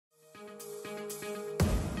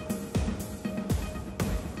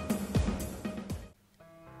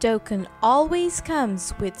Token always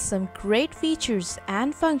comes with some great features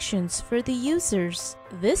and functions for the users.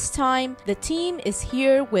 This time, the team is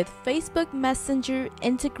here with Facebook Messenger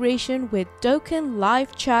integration with Token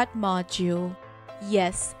Live Chat module.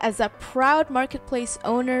 Yes, as a proud marketplace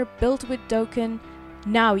owner built with Token,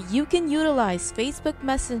 now you can utilize Facebook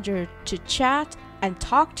Messenger to chat and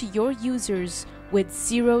talk to your users with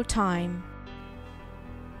zero time.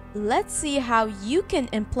 Let's see how you can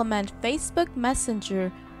implement Facebook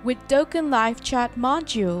Messenger with Token Live Chat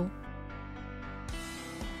module.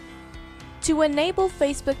 To enable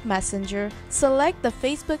Facebook Messenger, select the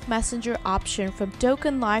Facebook Messenger option from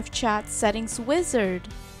Token Live Chat settings wizard.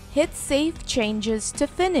 Hit Save Changes to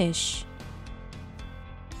finish.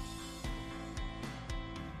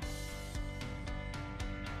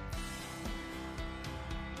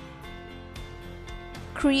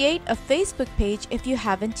 Create a Facebook page if you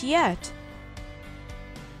haven't yet.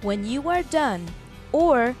 When you are done,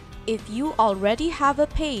 or if you already have a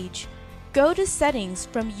page, go to Settings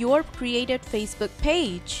from your created Facebook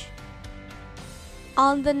page.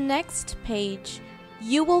 On the next page,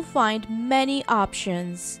 you will find many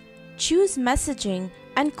options. Choose Messaging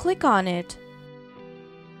and click on it.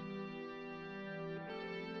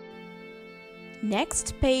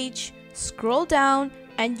 Next page, scroll down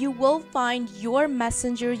and you will find your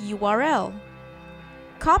Messenger URL.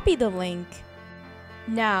 Copy the link.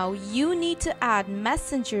 Now you need to add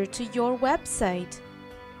Messenger to your website.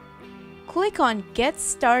 Click on Get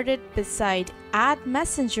Started beside Add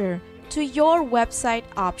Messenger to your website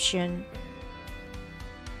option.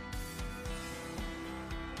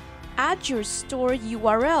 Add your store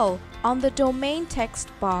URL on the domain text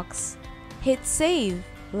box. Hit Save.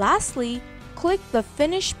 Lastly, click the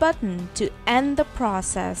Finish button to end the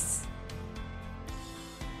process.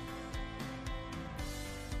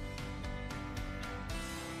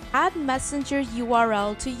 Add Messenger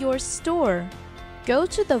URL to your store. Go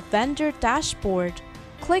to the vendor dashboard.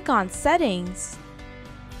 Click on Settings.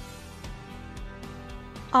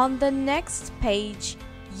 On the next page,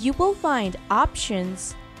 you will find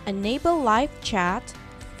options, Enable Live Chat,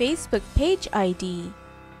 Facebook Page ID.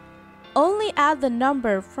 Only add the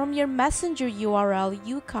number from your Messenger URL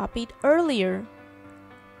you copied earlier.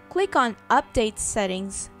 Click on Update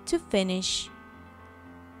Settings to finish.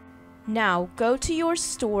 Now go to your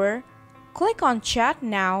store, click on Chat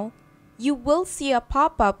Now. You will see a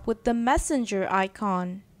pop-up with the Messenger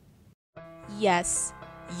icon. Yes,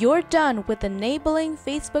 you're done with enabling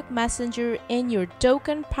Facebook Messenger in your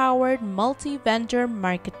token-powered multi-vendor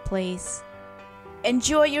marketplace.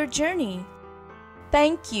 Enjoy your journey!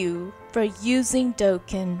 Thank you for using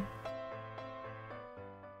Token.